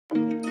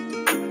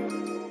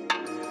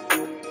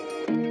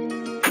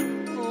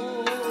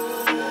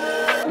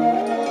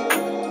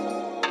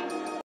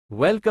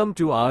Welcome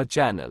to our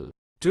channel.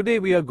 Today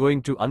we are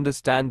going to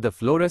understand the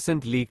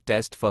fluorescent leak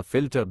test for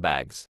filter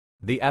bags.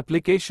 The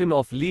application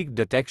of leak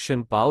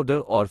detection powder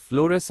or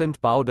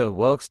fluorescent powder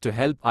works to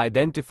help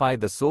identify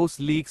the source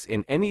leaks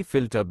in any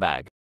filter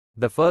bag.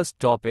 The first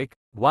topic,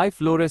 why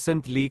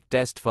fluorescent leak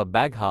test for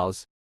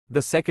baghouse.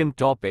 The second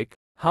topic,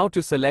 how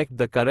to select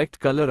the correct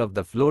color of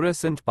the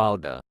fluorescent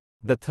powder.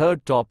 The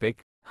third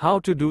topic, how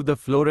to do the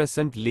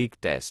fluorescent leak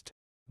test.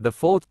 The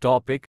fourth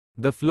topic,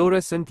 the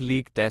fluorescent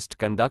leak test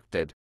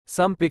conducted.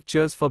 Some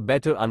pictures for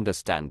better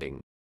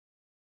understanding.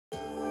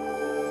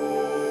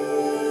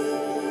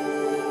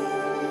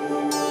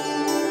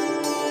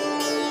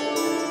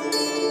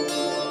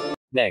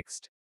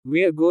 Next,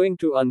 we are going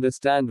to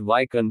understand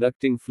why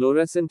conducting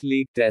fluorescent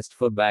leak test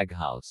for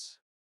baghouse.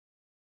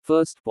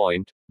 First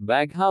point,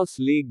 baghouse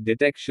leak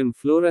detection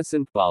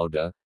fluorescent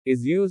powder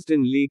is used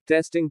in leak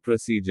testing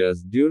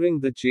procedures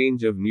during the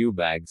change of new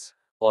bags,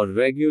 or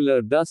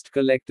regular dust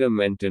collector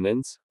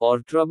maintenance, or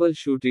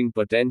troubleshooting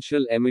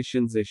potential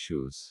emissions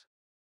issues.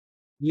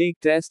 Leak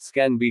tests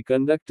can be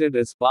conducted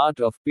as part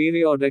of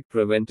periodic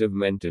preventive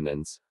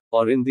maintenance,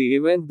 or in the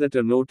event that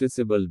a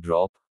noticeable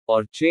drop,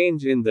 or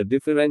change in the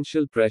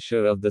differential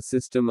pressure of the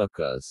system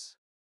occurs.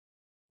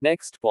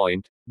 Next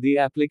point, the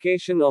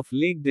application of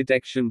leak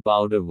detection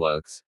powder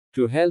works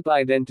to help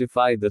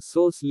identify the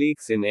source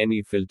leaks in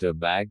any filter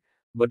bag,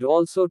 but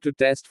also to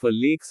test for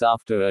leaks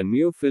after a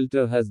new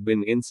filter has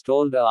been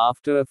installed or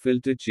after a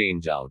filter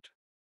change-out.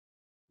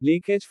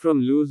 Leakage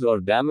from loose or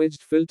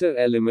damaged filter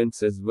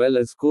elements as well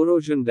as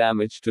corrosion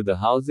damage to the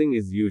housing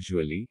is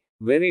usually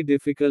very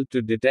difficult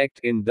to detect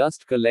in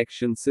dust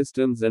collection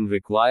systems and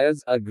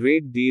requires a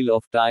great deal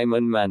of time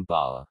and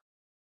manpower.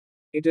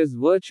 It is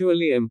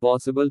virtually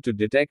impossible to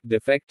detect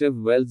defective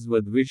welds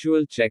with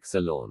visual checks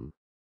alone.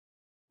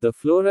 The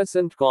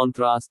fluorescent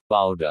contrast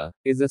powder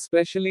is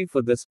especially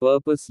for this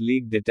purpose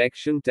leak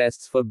detection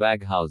tests for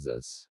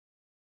baghouses.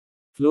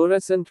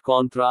 Fluorescent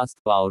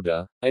contrast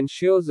powder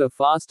ensures a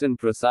fast and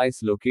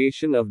precise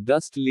location of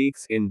dust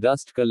leaks in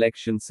dust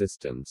collection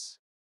systems.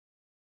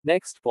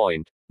 Next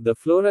point, the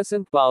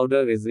fluorescent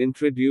powder is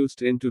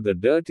introduced into the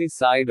dirty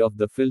side of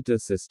the filter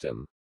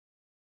system.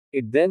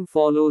 It then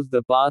follows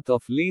the path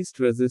of least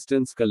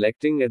resistance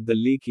collecting at the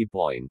leaky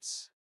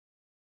points.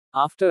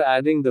 After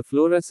adding the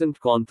fluorescent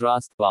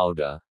contrast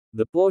powder,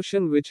 the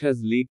portion which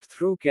has leaked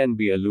through can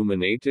be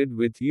illuminated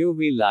with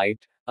UV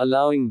light,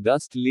 allowing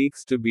dust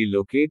leaks to be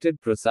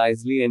located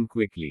precisely and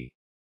quickly.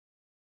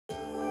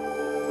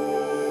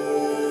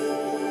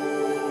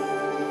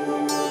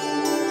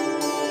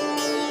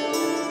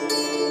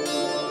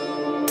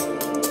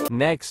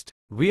 Next,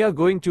 we are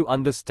going to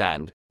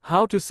understand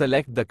how to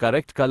select the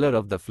correct color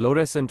of the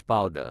fluorescent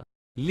powder.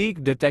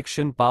 Leak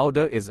detection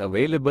powder is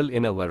available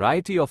in a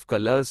variety of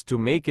colors to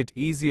make it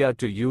easier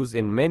to use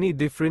in many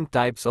different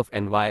types of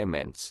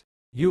environments.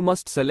 You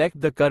must select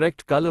the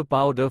correct color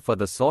powder for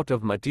the sort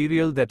of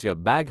material that your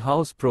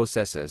baghouse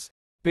processes.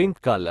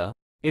 Pink color,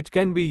 it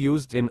can be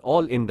used in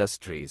all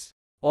industries.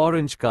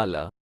 Orange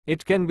color,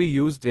 it can be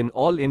used in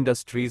all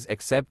industries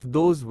except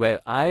those where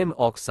iron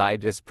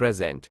oxide is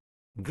present.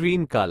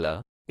 Green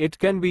color, it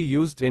can be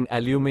used in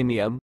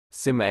aluminium,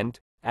 cement,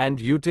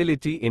 and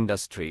utility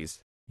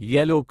industries.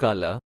 Yellow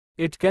color,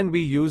 it can be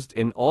used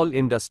in all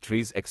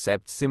industries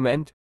except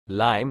cement,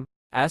 lime,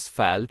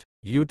 asphalt,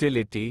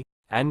 utility,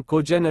 and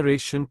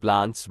cogeneration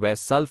plants where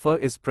sulfur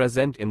is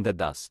present in the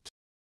dust.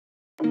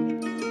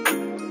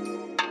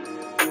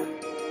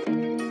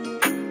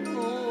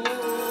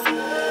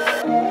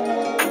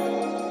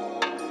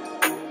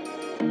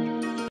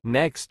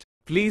 Next,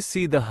 please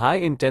see the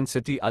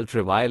high-intensity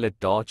ultraviolet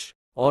torch,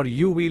 or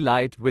UV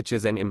light, which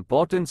is an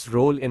important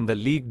role in the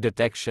leak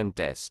detection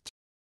test.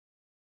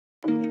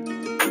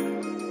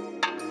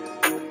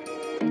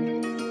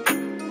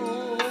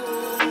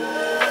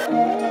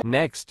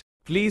 Next,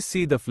 please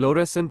see the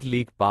fluorescent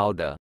leak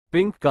powder,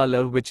 pink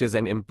color, which is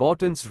an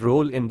important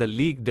role in the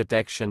leak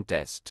detection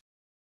test.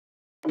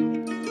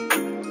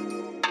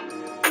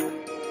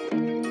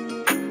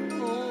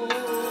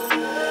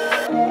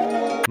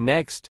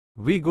 Next,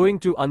 we're going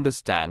to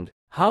understand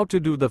how to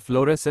do the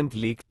fluorescent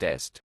leak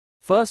test.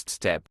 First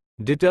step,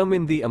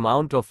 determine the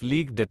amount of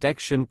leak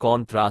detection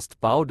contrast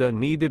powder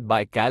needed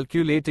by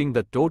calculating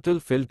the total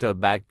filter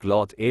bag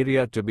cloth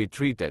area to be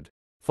treated.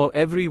 For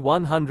every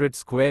 100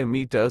 square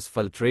meters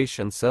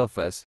filtration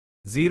surface,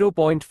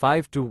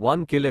 0.5 to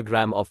 1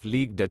 kilogram of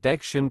leak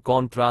detection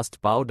contrast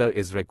powder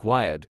is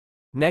required.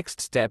 Next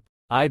step,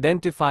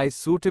 identify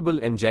suitable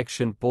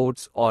injection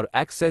ports or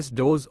access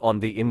doors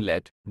on the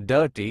inlet,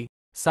 dirty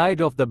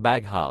side of the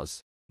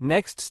baghouse.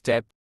 Next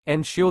step,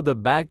 ensure the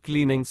bag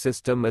cleaning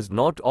system is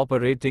not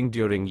operating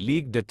during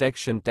leak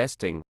detection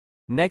testing.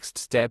 Next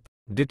step,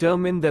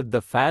 determine that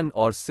the fan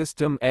or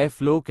system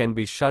airflow can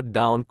be shut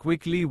down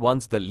quickly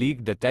once the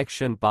leak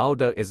detection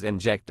powder is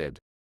injected.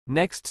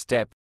 Next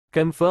step,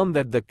 confirm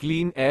that the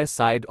clean air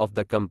side of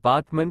the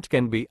compartment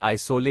can be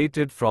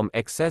isolated from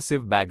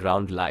excessive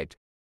background light.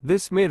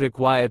 This may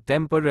require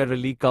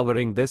temporarily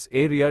covering this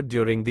area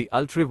during the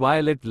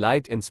ultraviolet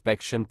light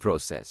inspection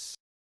process.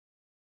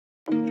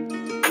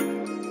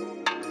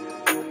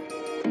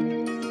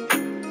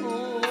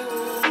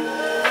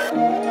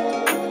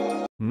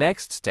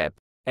 Next step.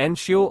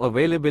 Ensure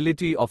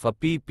availability of a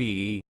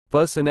PPE,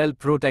 personal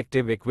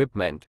protective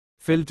equipment,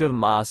 filter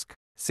mask,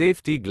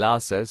 safety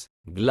glasses,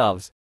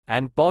 gloves,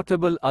 and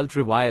portable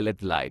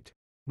ultraviolet light.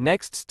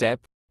 Next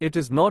step. It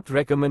is not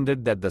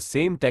recommended that the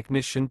same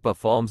technician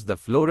performs the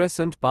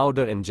fluorescent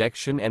powder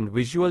injection and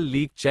visual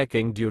leak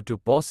checking due to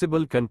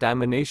possible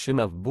contamination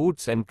of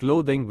boots and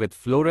clothing with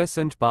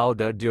fluorescent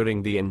powder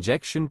during the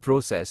injection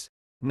process.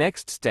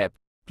 Next step.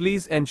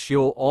 Please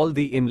ensure all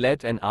the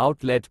inlet and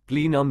outlet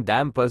plenum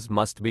dampers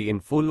must be in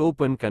full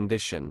open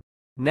condition.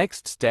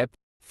 Next step.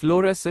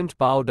 Fluorescent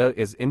powder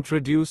is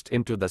introduced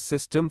into the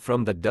system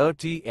from the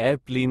dirty air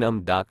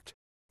plenum duct.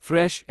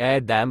 Fresh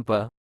air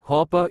damper,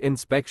 hopper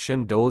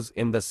inspection doors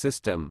in the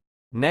system.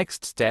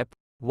 Next step.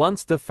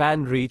 Once the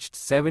fan reached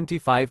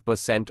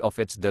 75% of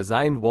its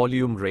design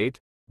volume rate,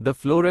 the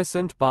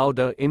fluorescent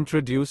powder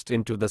introduced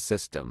into the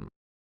system.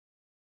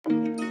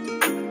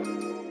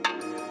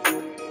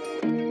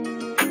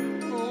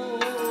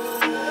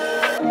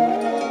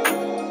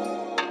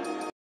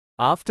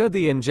 After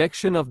the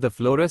injection of the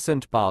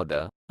fluorescent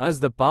powder, as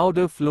the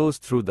powder flows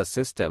through the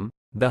system,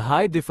 the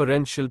high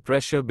differential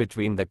pressure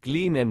between the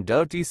clean and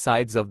dirty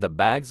sides of the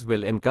bags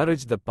will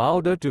encourage the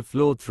powder to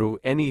flow through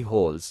any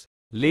holes.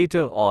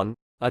 Later on,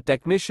 a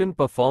technician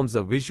performs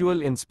a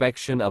visual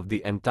inspection of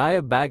the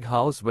entire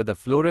baghouse with a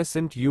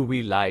fluorescent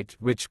UV light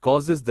which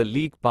causes the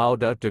leak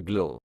powder to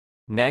glow.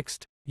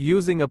 Next,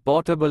 using a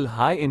portable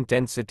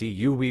high-intensity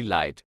UV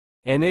light,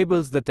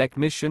 enables the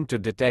technician to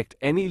detect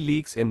any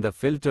leaks in the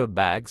filter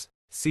bags,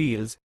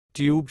 seals,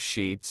 tube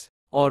sheets,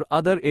 or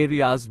other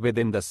areas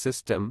within the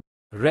system,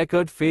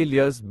 record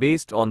failures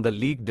based on the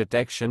leak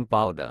detection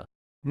powder.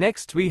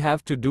 Next we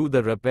have to do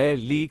the repair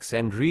leaks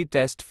and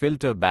retest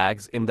filter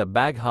bags in the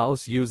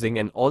baghouse using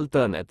an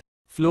alternate,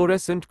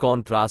 fluorescent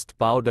contrast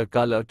powder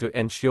color to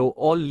ensure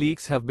all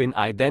leaks have been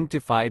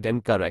identified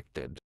and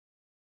corrected.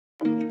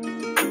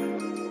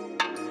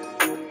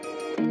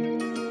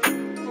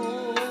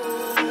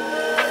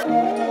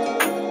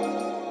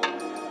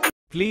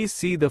 Please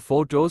see the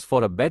photos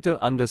for a better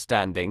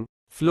understanding.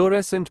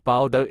 Fluorescent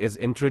powder is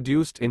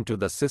introduced into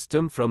the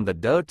system from the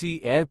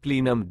dirty air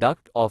plenum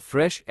duct or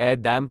fresh air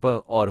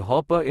damper or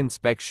hopper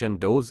inspection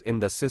doors in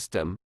the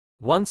system.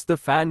 Once the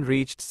fan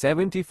reached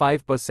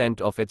 75%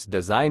 of its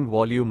design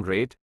volume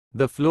rate,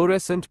 the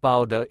fluorescent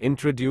powder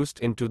introduced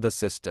into the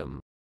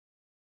system.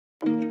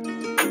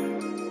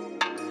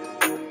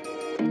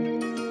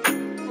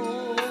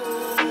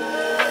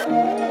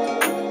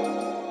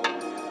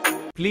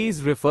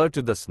 Please refer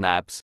to the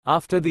snaps.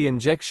 After the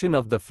injection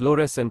of the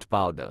fluorescent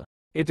powder,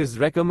 it is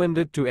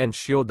recommended to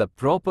ensure the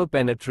proper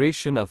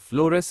penetration of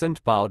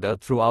fluorescent powder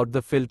throughout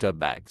the filter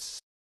bags.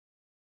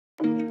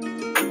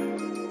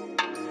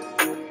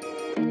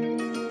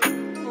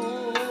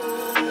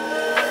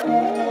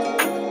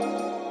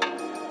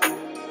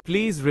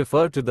 Please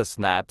refer to the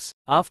snaps.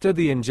 After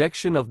the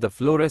injection of the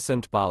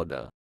fluorescent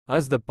powder,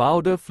 as the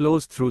powder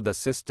flows through the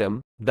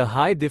system, the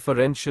high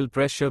differential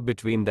pressure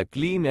between the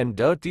clean and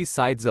dirty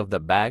sides of the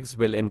bags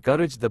will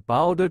encourage the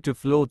powder to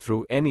flow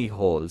through any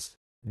holes.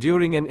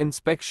 During an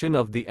inspection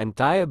of the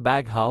entire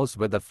baghouse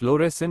with a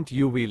fluorescent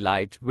UV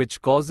light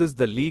which causes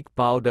the leak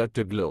powder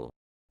to glow.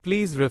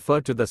 Please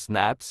refer to the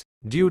snaps.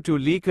 Due to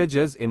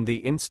leakages in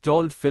the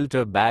installed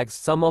filter bags,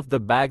 some of the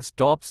bag's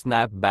top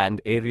snap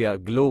band area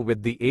glow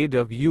with the aid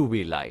of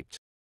UV light.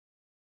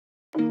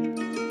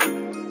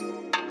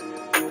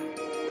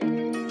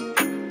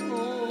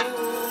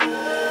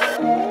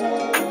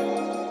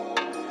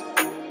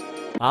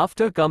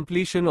 After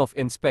completion of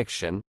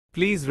inspection,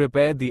 please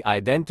repair the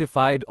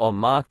identified or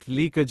marked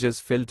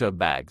leakages filter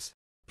bags.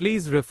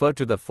 Please refer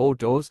to the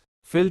photos.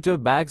 Filter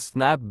bags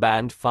snap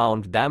band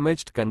found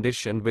damaged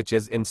condition, which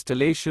is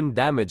installation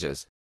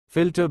damages.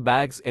 Filter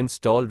bags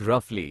installed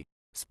roughly.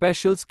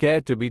 Special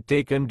care to be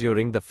taken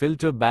during the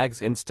filter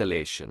bags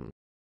installation.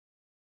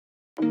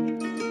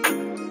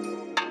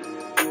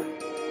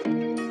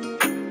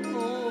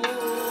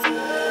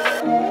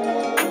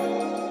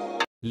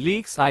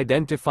 Leaks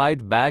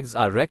identified bags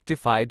are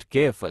rectified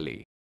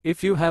carefully.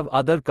 If you have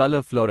other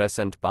color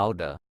fluorescent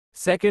powder,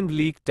 second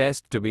leak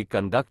test to be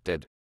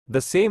conducted.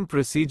 The same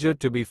procedure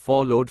to be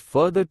followed.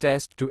 Further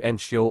test to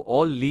ensure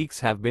all leaks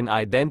have been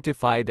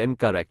identified and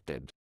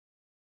corrected.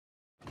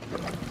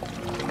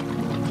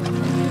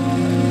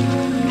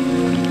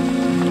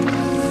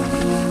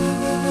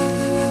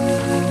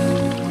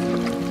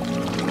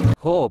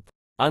 Hope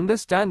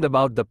understand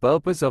about the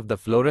purpose of the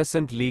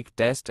fluorescent leak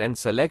test and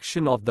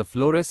selection of the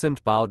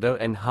fluorescent powder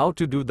and how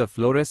to do the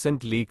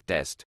fluorescent leak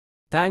test.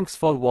 Thanks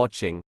for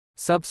watching.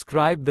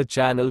 Subscribe the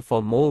channel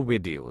for more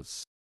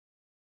videos.